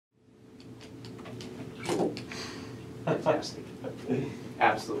Fantastic.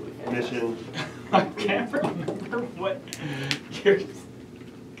 Absolutely fantastic. Mission. I can't remember what.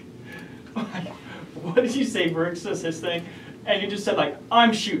 What did you say? Brooks does his thing, and you just said like,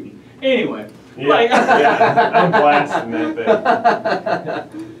 "I'm shooting." Anyway, Yeah, like, yeah, I'm blasting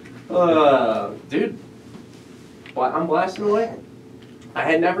that thing. Dude, I'm blasting away. I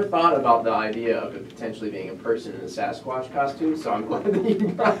had never thought about the idea of it potentially being a person in a Sasquatch costume, so I'm glad that you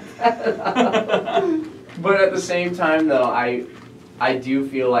brought that up. But at the same time, though, I do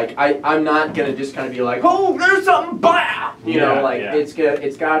feel like I'm not gonna just kind of be like, oh, there's something, blah! You know, like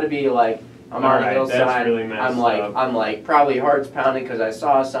it's got to be like I'm on the hillside. Really I'm like probably heart's pounding because I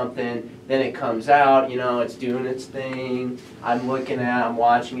saw something. Then it comes out, you know, it's doing its thing. I'm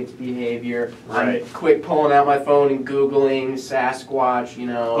watching its behavior. Right. I'm quick pulling out my phone and Googling Sasquatch, you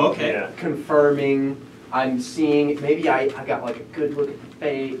know, confirming. I'm seeing, maybe I got like a good look at the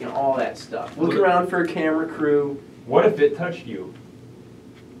face, you know, all that stuff. Look around for a camera crew. What if it touched you?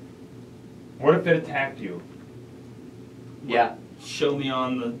 What if it attacked you? Yeah. show me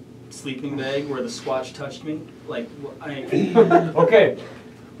on the sleeping bag where the squatch touched me. Like, Okay.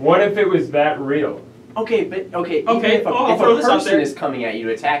 What if it was that real? Okay, but even if a person is coming at you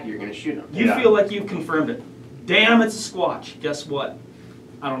to attack you, you're going to shoot them. You feel like you've confirmed it. Damn, it's a squatch. Guess what?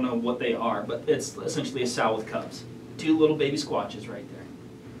 I don't know what they are, but it's essentially a sow with cubs. 2 little baby squatches right there.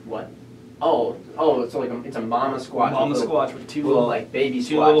 What? Oh, it's like it's a mama squatch. Mama squatch with 2 little like baby squatches.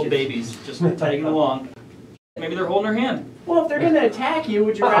 2 little babies just tagging along. Maybe they're holding her hand. Well, if they're going to attack you,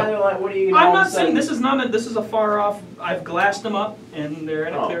 would you rather like? What are you going to? I'm not saying this is not. This is a far off. I've glassed them up, and they're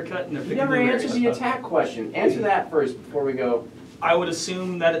in a clear cut, and they're. You never answered the attack question. Answer that first before we go. I would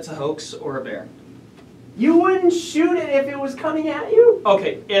assume that it's a hoax or a bear. You wouldn't shoot it if it was coming at you.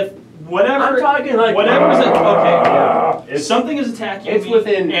 Okay, if whatever. I'm talking like whatever's okay. Yeah. If something is attacking it's me,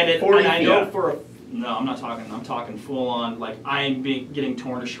 within and 40 and I feet. know for a, no, I'm not talking. I'm talking full on. Like I am getting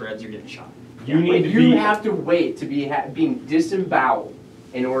torn to shreds. You're getting shot. You have to wait to be being disemboweled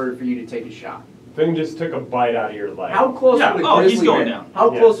in order for you to take a shot. Thing just took a bite out of your leg. How close would a grizzly he's going bear? down.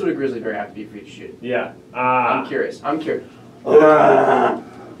 How close would a grizzly bear have to be for you to shoot? Yeah. I'm curious. Wait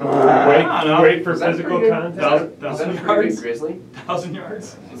for physical contact. 1,000 yards. yards. Grizzly? 1,000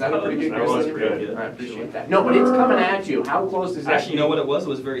 yards. Is that a pretty good That grizzly? was pretty good. I appreciate that. No, but it's coming at you. How close is that? Actually, you know what it was? It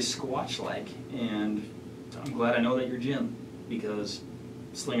was very squatch-like, and I'm glad I know that you're Jim, because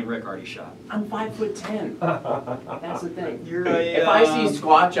Sling and Rick already shot. I'm 5'10". That's the thing. You're a, if I see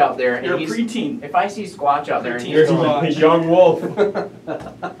Squatch out there, and you're a preteen. If I see Squatch out there, and Preteen he's You're a young wolf.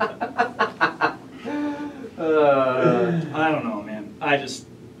 I don't know, man.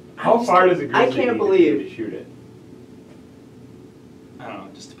 How far does a grizzly I can't need believe to shoot it? I don't know.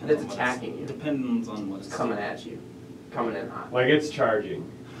 It just depends. It's on what attacking you. Depends on what's It's coming at you, coming in hot. Like it's charging.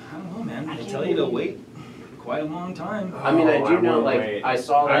 I don't know, man. I They can't tell you to believe- wait quite a long time. I mean, I Oh, do know, won't like, wait. I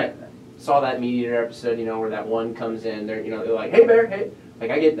saw that Meat Eater episode, you know, where that one comes in, they're like, hey, bear, hey.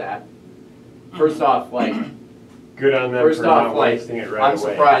 Like, I get that. First off, like, Good on them for not wasting it right I'm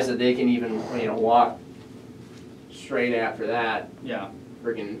away. surprised that they can even, walk straight after that. Yeah.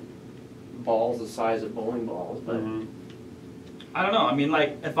 Freaking balls the size of bowling balls, but... Mhm. I don't know. I mean,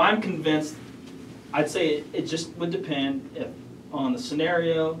 like, if I'm convinced, I'd say it just would depend on the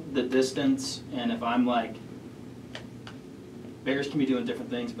scenario, the distance, and if I'm like, bears can be doing different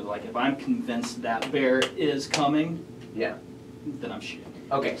things, but like if I'm convinced that bear is coming, Yeah. then I'm shooting.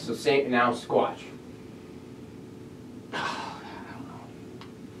 Okay, so now Squatch. I don't know.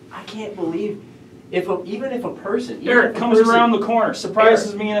 I can't believe even if a person Eric comes around the corner,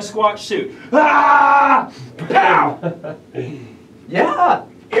 surprises me in a squatch suit. Ah! Pow! Yeah,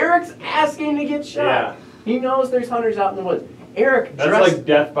 Eric's asking to get shot. Yeah. He knows there's hunters out in the woods. Eric That's dressed like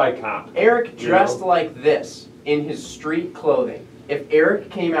death by cop. Eric dressed You know? like this in his street clothing. If Eric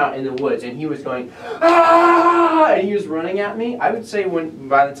came out in the woods and he was going, ah, and he was running at me, I would say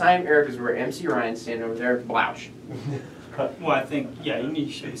by the time Eric was where MC Ryan's standing over there, blouch. Well, I think, yeah, you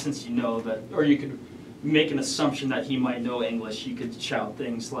need, since you know that, or you could make an assumption that he might know English, you could shout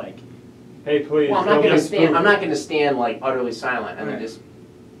things like, Hey, please. Well, I'm not don't gonna get stand. spooked. I'm not gonna stand like utterly silent and then Right. just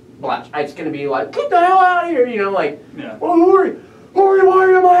blatch. It's gonna be like, get the hell out of here, like, yeah. well, who are you? Why are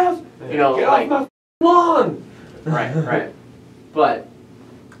you in my house? Get like, off my lawn. right. But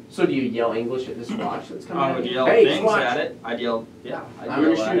so do you yell English at this squatch that's coming I at would you? yell Hey, things squatch, at it. I'd yell, yeah, I'd I'm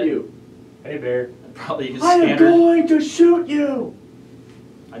yell gonna at shoot it. you. Hey, bear. I'd probably use I am standard. going to shoot you.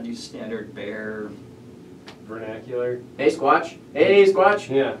 I'd use standard bear. Vernacular. Hey, squatch. Hey, squatch.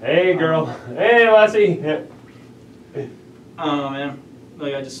 Yeah. Hey, girl. Hey, lassie. Yeah. Oh man,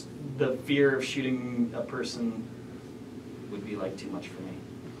 like the fear of shooting a person would be like too much for me.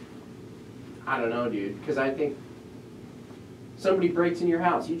 I don't know, dude, because I think Somebody breaks in your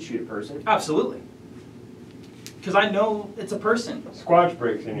house, you'd shoot a person. Absolutely. Because I know it's a person. Squatch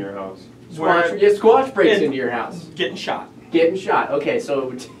breaks in your house. Squatch breaks into your house. Getting shot. Getting shot. Okay, so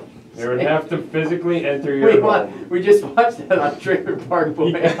They would have to physically enter your home. We just watched that on Trailer Park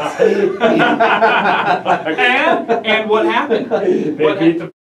Boys. and what happened? They beat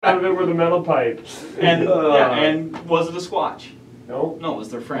the out of it with a metal pipe. And was it a squatch? No. No, it was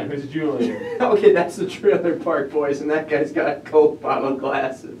their friend. It was Julian. Okay, that's the Trailer Park Boys, and that guy's got Coke bottle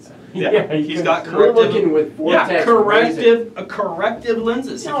glasses. Yeah, he's got We're corrective. looking with Vortex Corrective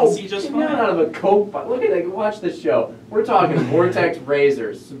lenses. You No, can see just not fine. out of a Coke bottle. Look at that. Watch this show. We're talking Vortex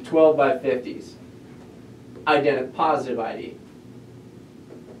razors, some 12 by 50s. Positive ID.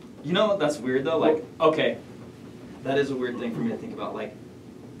 You know what? That's weird though. Like, okay, that is a weird thing for me to think about. Like,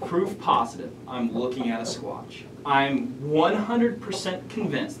 proof positive. I'm looking at a squatch. I'm 100%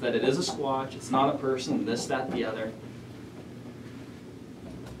 convinced that it is a squatch. It's not a person. This, that, the other.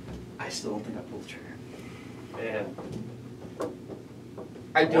 I still don't think I pulled the trigger. Man.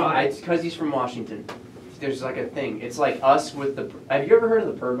 I don't. It's because he's from Washington. There's like a thing. It's like us with the. Have you ever heard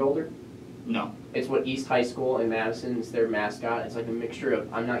of the Purr Builder? No. It's what East High School in Madison is their mascot. It's like a mixture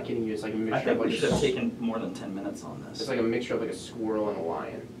of. I'm not kidding you. It's like a mixture I think of like we should have taken more than 10 minutes on this. It's like a mixture of like a squirrel and a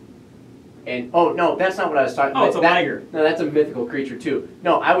lion. And oh no, that's not what I was talking about. Oh, it's a liger. No, that's a mythical creature too.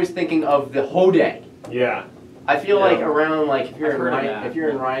 No, I was thinking of the hodag. Yeah. I feel Yeah. like around like if you're I've in heard of that. if you're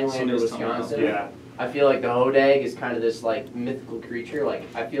in Rhineland or Somebody's telling me Wisconsin, Yeah. I feel like the hodag is kind of this like mythical creature. Like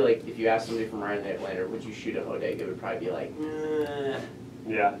I feel like if you ask somebody from Rhineland, would you shoot a hodag? It would probably be like, nah.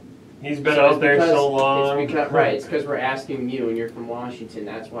 Yeah. He's been So it's out there because- so long. It's because, right, it's because we're asking you and you're from Washington.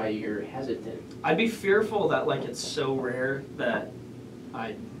 That's why you're hesitant. I'd be fearful that like it's so rare that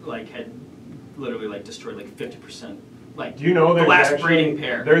I like had literally like destroyed like 50%. Like Do you know the there's last actually, breeding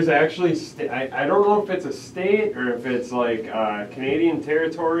pair. There's actually, I don't know if it's a state or if it's like Canadian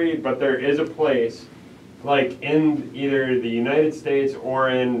territory, but there is a place like in either the United States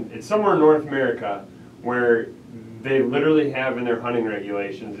or it's somewhere in North America where they literally have in their hunting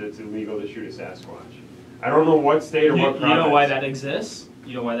regulations it's illegal to shoot a Sasquatch. I don't know what state or what province. You know why that exists?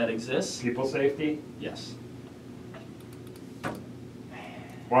 You know why that exists? People safety? Yes.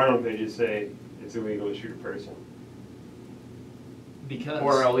 Why don't they just say it's illegal to shoot a person? Because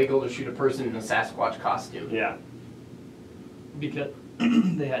Or illegal to shoot a person in a Sasquatch costume. Yeah. because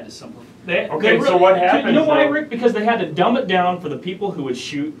they had to simplify. Okay, so what happens? You know why, though? Rick? Because they had to dumb it down for the people who would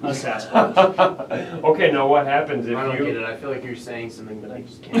shoot a Sasquatch. Okay, now what happens if I don't you... get it. I feel like you're saying something, but I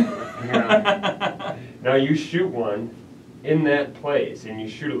just can't put my finger on it. Now you shoot one in that place, and you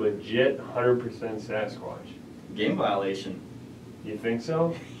shoot a legit 100% Sasquatch. Game violation. You think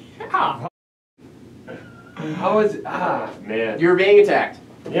so? Yeah. How is it? Ah, man. You're being attacked.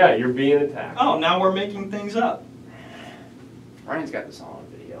 Yeah, you're being attacked. Oh, now we're making things up. Ryan's got this all on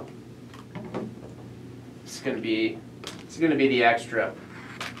video. It's gonna be the extra.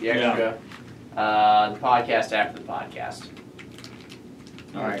 The extra. The podcast after the podcast.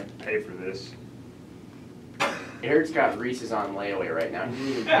 All right. Pay for this. Eric's got Reese's on layaway right now. He didn't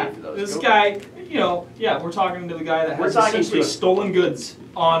even Yeah, pay for those. this Go- guy, we're talking to the guy that We're has talking essentially to a- stolen goods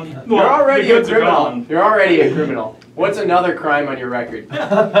on. You're Well, already the a goods are criminal. gone. You're already a criminal. What's another crime on your record?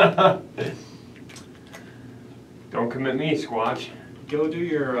 Don't commit me, Squatch. Go do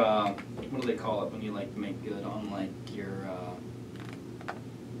your what do they call it when you like make good on like your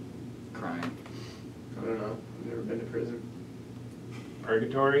crime? I don't know. I've never been to prison.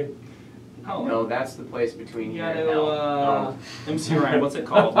 Purgatory? Oh, No, that's the place between you here and gotta hell. MC Ryan. What's it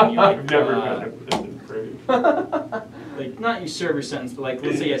called when you like? I've never been to prison. Like not you serve your sentence, but like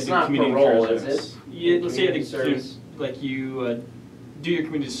let's say you had It's to do not community parole, service. is it? Let's say you had to Community service. do like you do your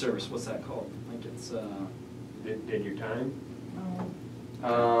community service. What's that called? Like it's Did your time?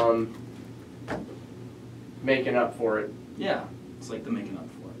 Making up for it. yeah, it's like the making up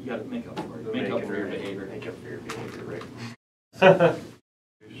for it. You got to make up for it. The Make up making for your right. behavior. Make up for your behavior, Rick.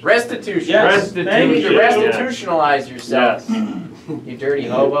 Restitution. Yes, You thank need to you. restitutionalize yourself. You dirty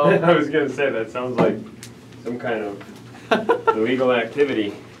hobo. I was gonna say that sounds like some kind of illegal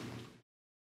activity.